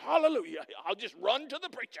man. Hallelujah. I'll just run to the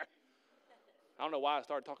preacher. I don't know why I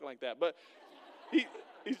started talking like that, but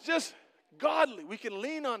he's just godly. We can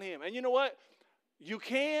lean on him. And you know what? You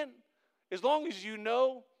can, as long as you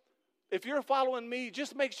know, if you're following me,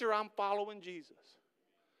 just make sure I'm following Jesus.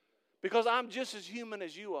 Because I'm just as human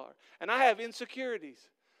as you are. And I have insecurities.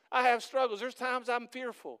 I have struggles. There's times I'm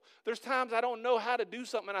fearful. There's times I don't know how to do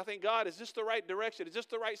something. And I think, God, is this the right direction? Is this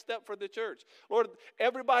the right step for the church? Lord,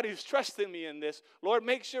 everybody's trusting me in this. Lord,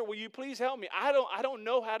 make sure, will you please help me? I don't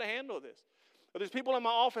know how to handle this. But there's people in my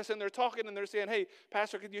office and they're talking and they're saying, hey,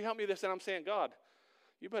 Pastor, could you help me with this? And I'm saying, God,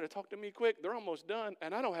 you better talk to me quick. They're almost done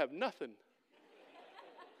and I don't have nothing.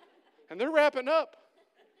 And they're wrapping up.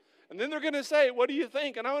 And then they're going to say, what do you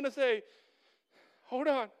think? And I'm going to say, hold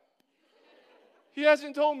on. He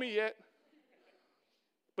hasn't told me yet.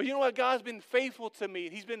 But you know what? God's been faithful to me.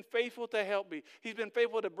 He's been faithful to help me. He's been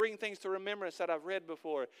faithful to bring things to remembrance that I've read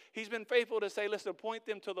before. He's been faithful to say, listen, point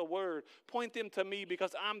them to the Word. Point them to me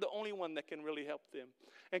because I'm the only one that can really help them.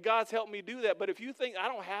 And God's helped me do that. But if you think I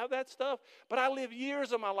don't have that stuff, but I live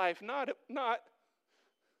years of my life not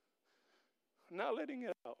letting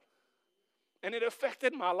it out. And it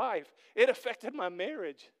affected my life. It affected my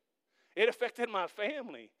marriage. It affected my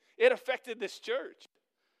family. It affected this church.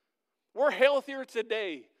 We're healthier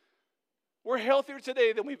today. We're healthier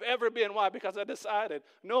today than we've ever been. Why? Because I decided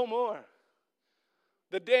no more.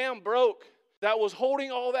 The dam broke that was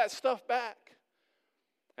holding all that stuff back.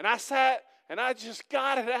 And I sat and I just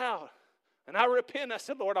got it out. And I repent. I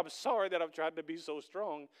said, Lord, I'm sorry that I've tried to be so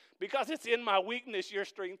strong. Because it's in my weakness, your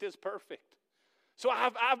strength is perfect. So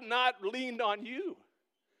I've not leaned on you.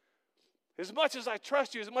 As much as I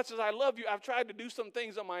trust you, as much as I love you, I've tried to do some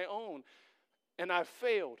things on my own, and I've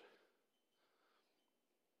failed.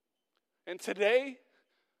 And today,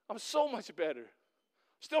 I'm so much better.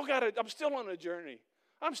 I'm still on a journey.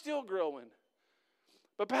 I'm still growing.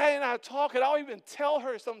 But Patty and I talk, and I'll even tell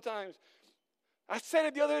her sometimes. I said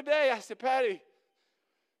it the other day. I said, Patty,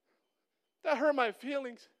 that hurt my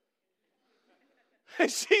feelings. And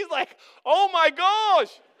she's like, oh my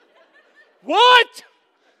gosh, what?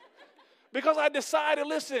 Because I decided,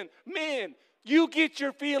 listen, men, you get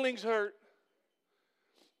your feelings hurt.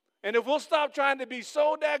 And if we'll stop trying to be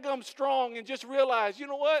so daggum strong and just realize, you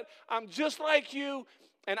know what, I'm just like you,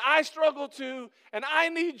 and I struggle too, and I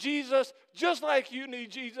need Jesus just like you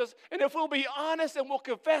need Jesus. And if we'll be honest and we'll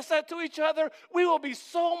confess that to each other, we will be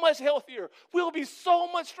so much healthier. We'll be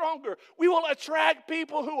so much stronger. We will attract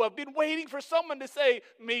people who have been waiting for someone to say,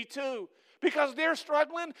 me too. Because they're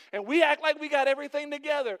struggling and we act like we got everything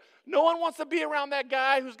together. No one wants to be around that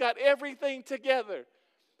guy who's got everything together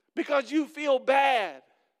because you feel bad.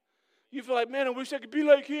 You feel like, man, I wish I could be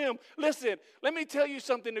like him. Listen, let me tell you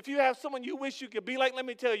something. If you have someone you wish you could be like, let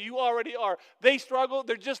me tell you, you already are. They struggle.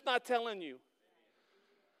 They're just not telling you.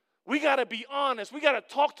 We got to be honest. We got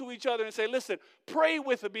to talk to each other and say, listen, pray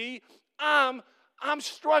with me. I'm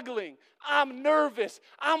struggling. I'm nervous.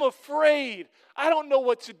 I'm afraid. I don't know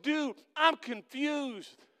what to do. I'm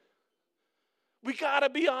confused. We got to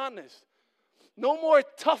be honest. No more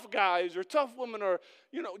tough guys or tough women or,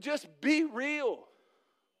 just be real.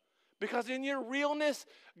 Because in your realness,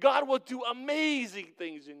 God will do amazing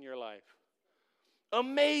things in your life.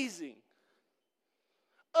 Amazing.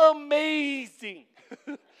 amazing.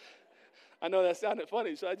 I know that sounded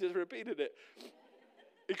funny, so I just repeated it.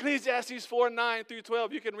 Ecclesiastes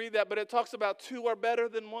 4:9-12, you can read that, but it talks about two are better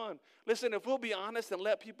than one. Listen, if we'll be honest and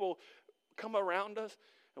let people come around us,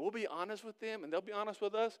 and we'll be honest with them, and they'll be honest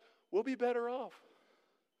with us, we'll be better off.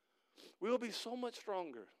 We'll be so much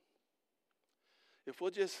stronger if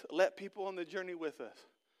we'll just let people on the journey with us.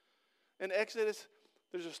 In Exodus,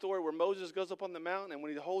 there's a story where Moses goes up on the mountain, and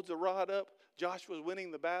when he holds the rod up, Joshua's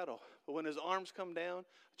winning the battle. But when his arms come down,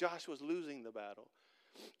 Joshua's losing the battle.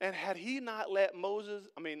 And had he not let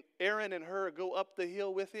Aaron and Hur go up the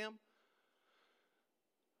hill with him,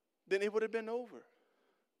 then it would have been over.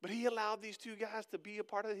 But he allowed these two guys to be a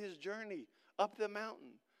part of his journey up the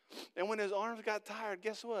mountain. And when his arms got tired,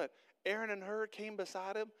 guess what? Aaron and Hur came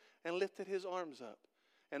beside him and lifted his arms up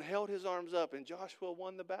and held his arms up, and Joshua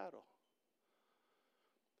won the battle.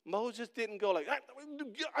 Moses didn't go like,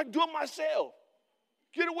 I do it myself.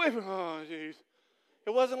 Get away from me. Oh, jeez. It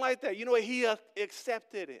wasn't like that. You know what? He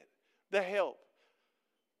accepted it, the help,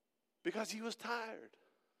 because he was tired.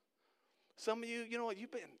 Some of you, you know what? You've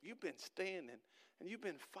been standing, and you've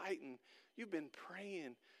been fighting. You've been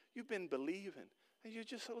praying. You've been believing, and you're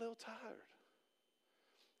just a little tired.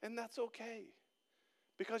 And that's okay.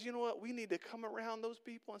 Because you know what? We need to come around those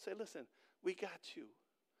people and say, listen, we got you.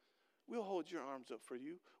 We'll hold your arms up for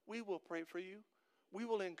you. We will pray for you. We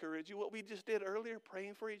will encourage you. What we just did earlier,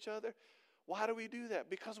 praying for each other. Why do we do that?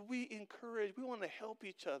 Because we encourage. We want to help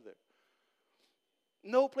each other.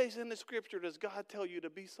 No place in the scripture does God tell you to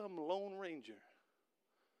be some lone ranger.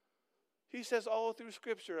 He says all through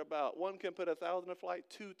scripture about one can put 1,000 to flight,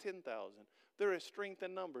 2, 10,000. There is strength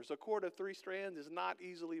in numbers. A cord of 3 strands is not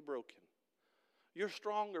easily broken. You're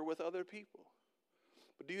stronger with other people.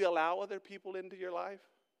 But do you allow other people into your life?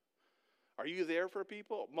 Are you there for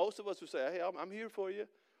people? Most of us who say, hey, I'm here for you.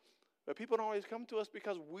 But people don't always come to us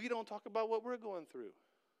because we don't talk about what we're going through.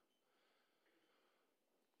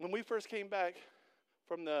 When we first came back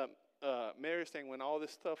from the marriage thing, when all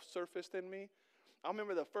this stuff surfaced in me, I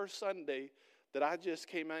remember the first Sunday that I just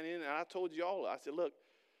came in and I told y'all, I said, look,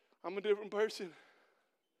 I'm a different person.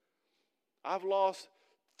 I've lost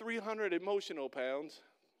 300 emotional pounds.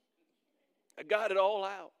 I got it all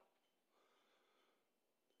out.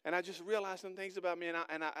 And I just realized some things about me, and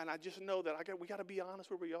I just know that we got to be honest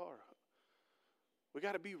where we are. We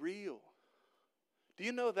got to be real. Do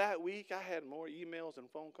you know that week I had more emails and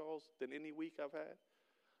phone calls than any week I've had?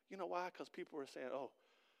 You know why? Because people were saying, oh,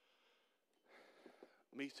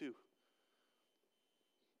 me too.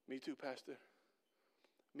 Me too, Pastor.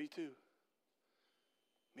 Me too.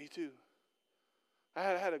 Me too. I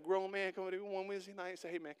had a grown man come to me one Wednesday night and say,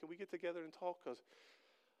 hey, man, can we get together and talk? Because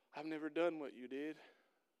I've never done what you did.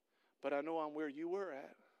 But I know I'm where you were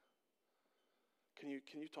at. Can you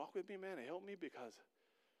talk with me, man, and help me? Because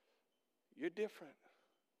you're different.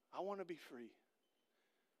 I want to be free.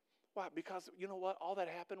 Why? Because you know what? All that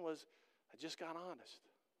happened was I just got honest.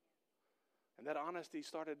 And that honesty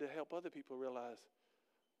started to help other people realize,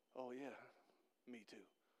 oh, yeah, me too.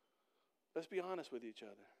 Let's be honest with each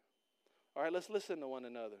other. All right, let's listen to one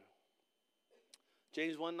another.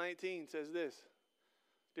 James 1:19 says this.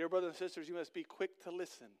 Dear brothers and sisters, you must be quick to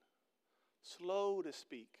listen, slow to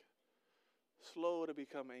speak, slow to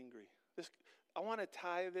become angry. I want to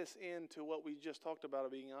tie this into what we just talked about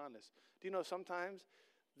of being honest. Do you know sometimes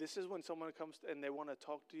this is when someone comes and they want to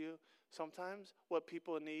talk to you. Sometimes what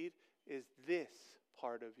people need is this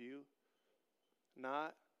part of you,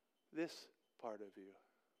 not this part of you.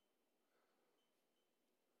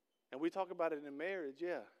 And we talk about it in marriage,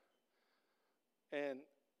 yeah. And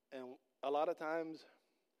a lot of times,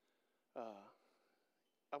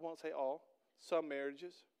 I won't say all, some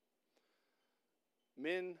marriages,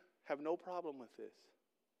 men have no problem with this.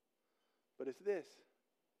 But it's this.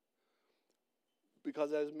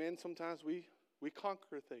 Because as men, sometimes we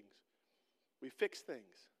conquer things. We fix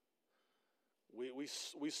things.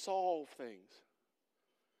 We solve things.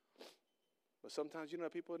 But sometimes, you know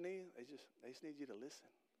what people need? They just need you to listen.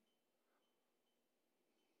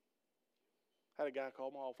 I had a guy call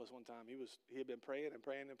my office one time. He had been praying and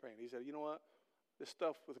praying and praying. He said, you know what? This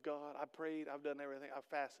stuff with God, I prayed, I've done everything. I've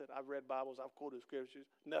fasted, I've read Bibles, I've quoted scriptures.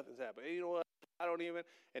 Nothing's happened. And you know what? I don't even,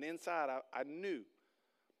 and inside I knew.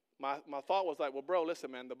 My thought was like, well, bro,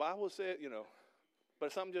 listen, man, the Bible said, you know,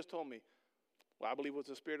 but something just told me, well, I believe it was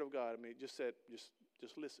the Spirit of God. I mean, it just said,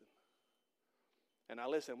 just listen. And I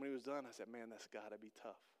listened. When he was done, I said, man, that's got to be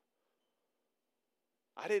tough.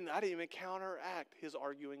 I didn't even counteract his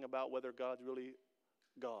arguing about whether God's really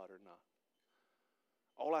God or not.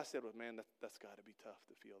 All I said was, man, that's got to be tough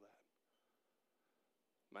to feel that.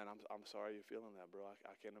 Man, I'm sorry you're feeling that, bro.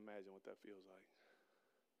 I can't imagine what that feels like.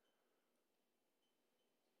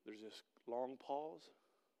 There's this long pause.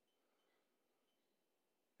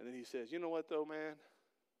 And then he says, you know what though, man?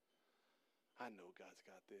 I know God's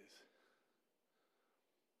got this.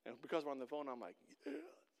 And because we're on the phone, I'm like, yeah.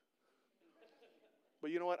 But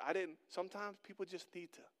you know what? Sometimes people just need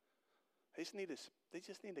to, they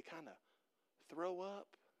just need to kind of throw up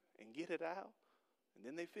and get it out. And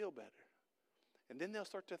then they feel better. And then they'll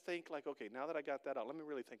start to think like, okay, now that I got that out, let me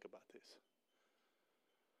really think about this.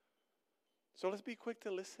 So let's be quick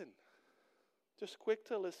to listen. Just quick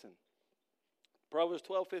to listen. Proverbs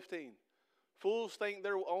 12:15. Fools think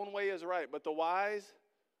their own way is right, but the wise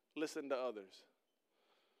listen to others.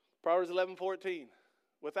 Proverbs 11:14.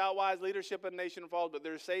 Without wise leadership, a nation falls, but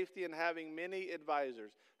there's safety in having many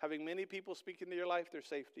advisors. Having many people speak into your life, there's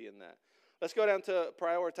safety in that. Let's go down to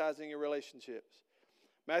prioritizing your relationships.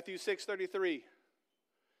 Matthew 6:33.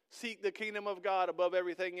 Seek the kingdom of God above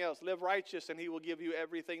everything else. Live righteous, and he will give you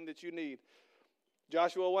everything that you need.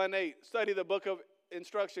 Joshua 1:8. Study the book of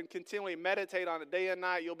instruction continually. Meditate on it day and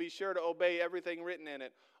night. You'll be sure to obey everything written in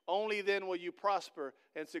it. Only then will you prosper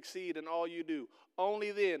and succeed in all you do.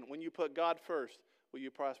 Only then, when you put God first, will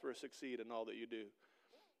you prosper and succeed in all that you do.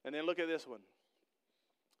 And then look at this one.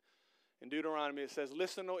 In Deuteronomy, it says,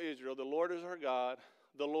 listen, O Israel, the Lord is our God,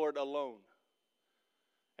 the Lord alone.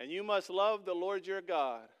 And you must love the Lord your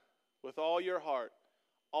God with all your heart,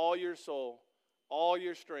 all your soul, all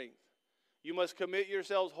your strength. You must commit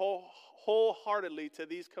yourselves wholeheartedly to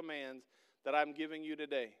these commands that I'm giving you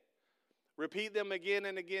today. Repeat them again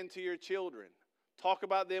and again to your children. Talk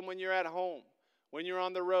about them when you're at home, when you're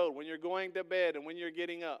on the road, when you're going to bed, and when you're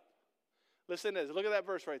getting up. Listen to this. Look at that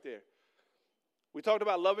verse right there. We talked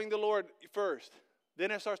about loving the Lord first. Then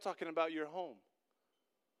it starts talking about your home,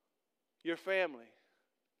 your family,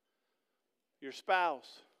 your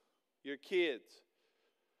spouse, your kids.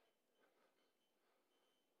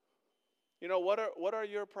 You know, what are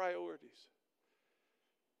your priorities?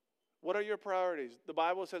 What are your priorities? The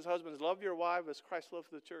Bible says, husbands, love your wife as Christ loved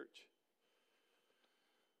the church.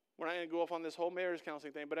 We're not going to go off on this whole marriage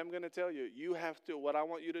counseling thing, but I'm going to tell you, what I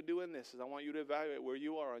want you to do in this is I want you to evaluate where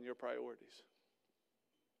you are on your priorities.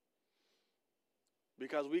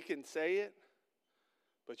 Because we can say it,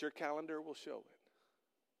 but your calendar will show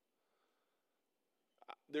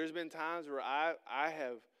it. There's been times where I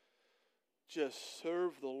have just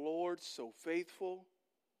served the Lord so faithful,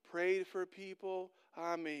 prayed for people.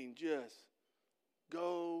 I mean, just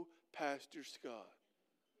go, Pastor Scott.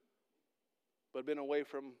 But been away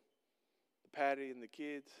from the Patty and the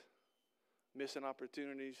kids, missing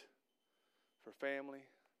opportunities for family.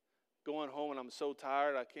 Going home and I'm so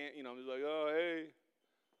tired, I can't, I'm just like, oh, hey.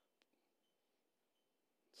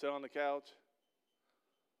 Sit on the couch.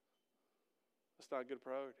 That's not good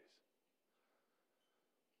priorities.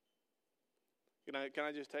 Can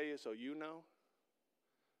I just tell you, so you know,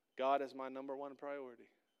 God is my number one priority.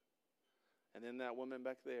 And then that woman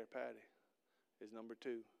back there, Patty, is number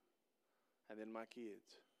two. And then my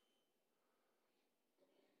kids.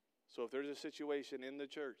 So if there's a situation in the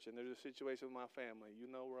church and there's a situation with my family,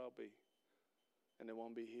 you know where I'll be. And it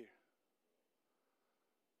won't be here.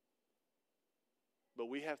 But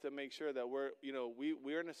we have to make sure that we're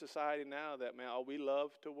in a society now that, man, we love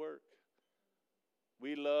to work.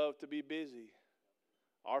 We love to be busy.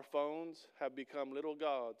 Our phones have become little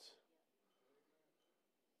gods.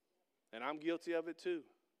 And I'm guilty of it too.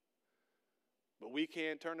 But we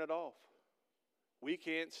can't turn it off. We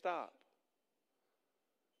can't stop.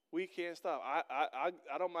 We can't stop. I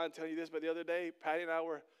don't mind telling you this, but the other day, Patty and I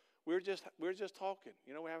we were just talking.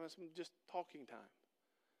 We're having some just talking time.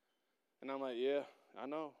 And I'm like, yeah, I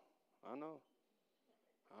know. Oh,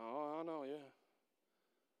 I know, yeah.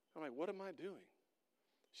 I'm like, what am I doing?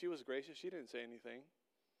 She was gracious. She didn't say anything.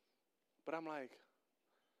 But I'm like,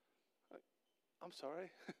 I'm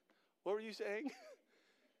sorry. What were you saying?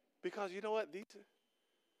 Because you know what?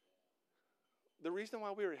 The reason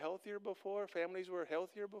why we were healthier before, families were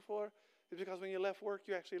healthier before, is because when you left work,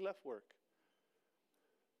 you actually left work.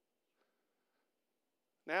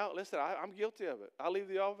 Now, listen, I'm guilty of it. I leave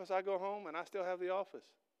the office, I go home, and I still have the office.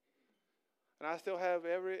 And I still have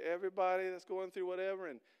everybody that's going through whatever,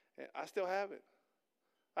 and I still have it.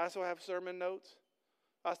 I still have sermon notes.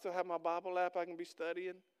 I still have my Bible app I can be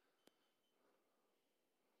studying.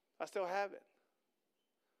 I still have it.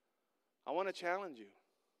 I want to challenge you.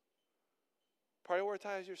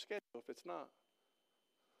 Prioritize your schedule if it's not.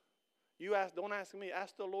 Don't ask me,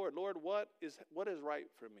 ask the Lord. Lord, what is right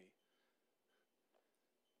for me?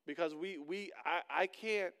 Because I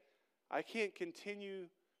can't continue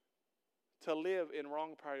to live in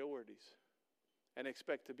wrong priorities and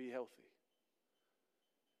expect to be healthy.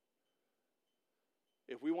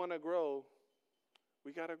 If we want to grow,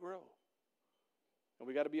 We got to grow. And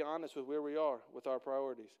we got to be honest with where we are with our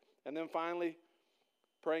priorities. And then finally,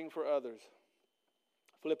 praying for others.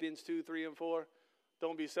 Philippians 2, 3, and 4.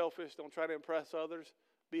 Don't be selfish. Don't try to impress others.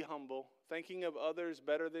 Be humble, thinking of others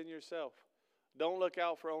better than yourself. Don't look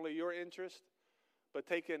out for only your interest, but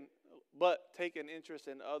take an interest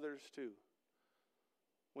in others too.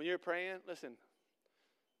 When you're praying, listen,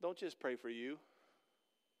 don't just pray for you.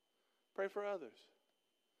 Pray for others.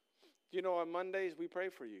 You know, on Mondays, we pray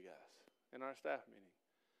for you guys in our staff meeting.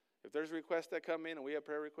 If there's requests that come in and we have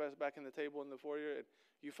prayer requests back in the table in the foyer and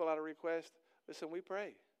you fill out a request, listen, we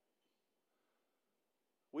pray.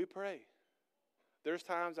 We pray. There's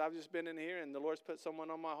times I've just been in here and the Lord's put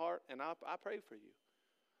someone on my heart and I pray for you.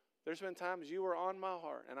 There's been times you were on my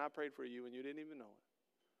heart and I prayed for you and you didn't even know it.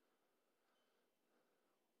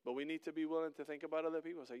 But we need to be willing to think about other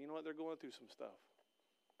people and say, you know what, they're going through some stuff.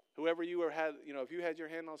 Whoever you had, you know, if you had your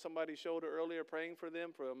hand on somebody's shoulder earlier praying for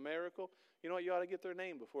them for a miracle, you know what, you ought to get their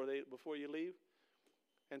name before you leave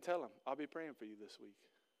and tell them, I'll be praying for you this week.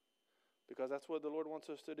 Because that's what the Lord wants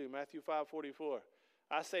us to do. Matthew 5:44.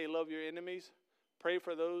 I say, love your enemies, pray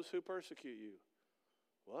for those who persecute you.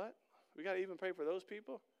 What? We got to even pray for those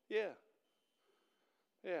people? Yeah.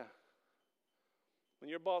 Yeah. When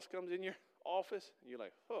your boss comes in your office, and you're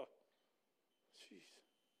like, oh, jeez.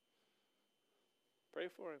 Pray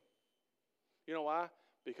for him. You know why?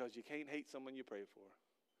 Because you can't hate someone you pray for.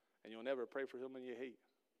 And you'll never pray for someone you hate.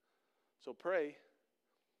 So pray.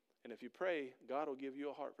 And if you pray, God will give you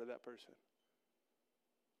a heart for that person.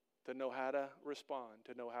 To know how to respond,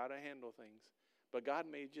 to know how to handle things. But God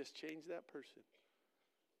may just change that person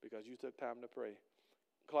because you took time to pray.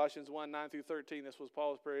 Colossians 1, 9 through 13, this was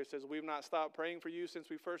Paul's prayer. It says, we've not stopped praying for you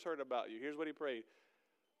since we first heard about you. Here's what he prayed.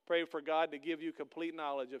 Pray for God to give you complete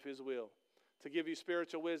knowledge of his will, to give you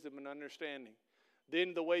spiritual wisdom and understanding.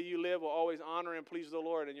 Then the way you live will always honor and please the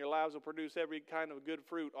Lord, and your lives will produce every kind of good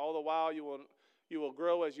fruit. All the while you will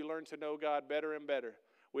grow as you learn to know God better and better.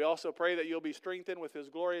 We also pray that you'll be strengthened with his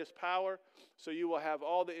glorious power, so you will have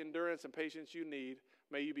all the endurance and patience you need.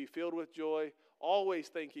 May you be filled with joy, always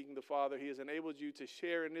thanking the Father. He has enabled you to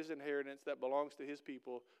share in his inheritance that belongs to his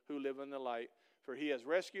people who live in the light. For he has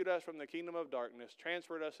rescued us from the kingdom of darkness,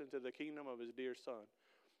 transferred us into the kingdom of his dear Son.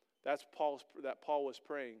 That's Paul was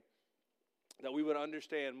praying, that we would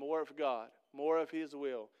understand more of God, more of his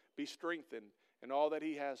will, be strengthened in all that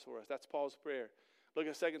he has for us. That's Paul's prayer. Look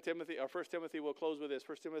at 2 Timothy, or 1 Timothy, we'll close with this.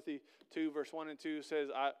 1 Timothy 2, verse 1 and 2 says,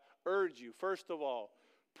 I urge you, first of all,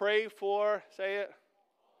 pray for, say it,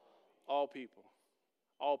 all people.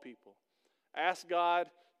 All people. Ask God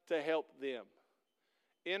to help them.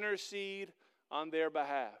 Intercede on their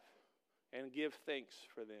behalf and give thanks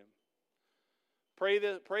for them. Pray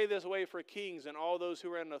this way for kings and all those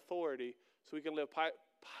who are in authority so we can live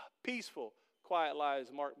peaceful, quiet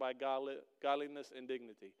lives marked by godliness and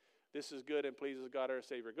dignity. This is good and pleases God our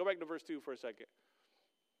Savior. Go back to verse 2 for a second.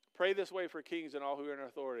 Pray this way for kings and all who are in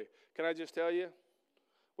authority. Can I just tell you,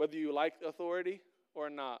 whether you like authority or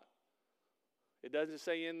not, it doesn't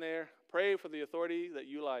say in there, pray for the authority that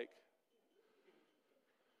you like.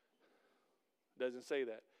 It doesn't say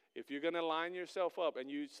that. If you're going to line yourself up and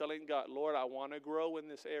you're telling God, Lord, I want to grow in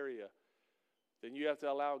this area, then you have to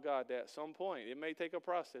allow God to at some point, it may take a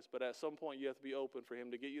process, but at some point you have to be open for him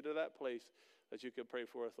to get you to that place that you can pray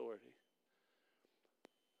for authority.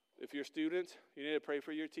 If you're students, you need to pray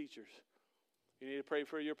for your teachers. You need to pray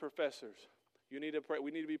for your professors. You need to pray.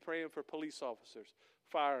 We need to be praying for police officers,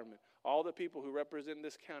 firemen, all the people who represent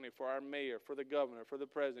this county, for our mayor, for the governor, for the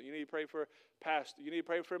president. You need to pray for pastor. You need to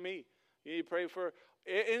pray for me. You need to pray for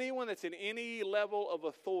anyone that's in any level of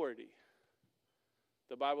authority.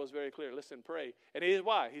 The Bible is very clear. Listen, pray. And here's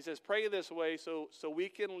why. He says, pray this way so we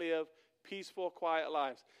can live peaceful, quiet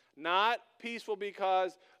lives. Not peaceful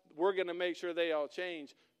because we're going to make sure they all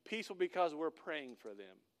change. Peaceful because we're praying for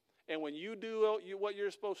them. And when you do what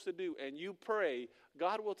you're supposed to do and you pray,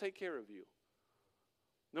 God will take care of you.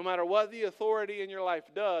 No matter what the authority in your life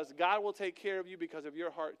does, God will take care of you because of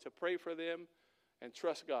your heart to pray for them and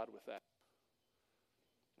trust God with that.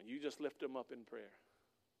 And you just lift them up in prayer.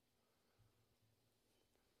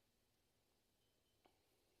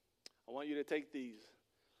 I want you to take these.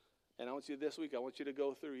 And I want you this week, I want you to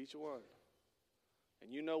go through each one.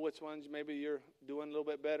 And you know which ones maybe you're doing a little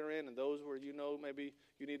bit better in, and those where you know maybe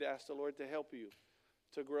you need to ask the Lord to help you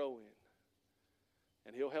to grow in.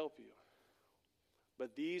 And he'll help you.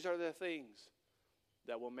 But these are the things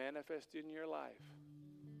that will manifest in your life.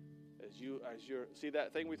 See,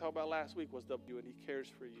 that thing we talked about last week was you, and he cares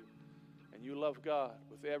for you. And you love God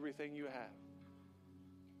with everything you have.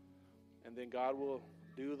 And then God will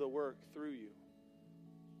do the work through you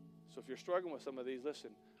So if you're struggling with some of these,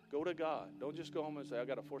 listen, go to God. Don't just go home and say, I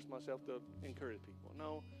got to force myself to encourage people.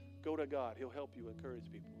 No, go to God. He'll help you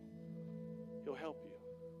encourage people. He'll help you.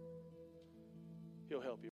 He'll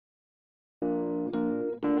help you.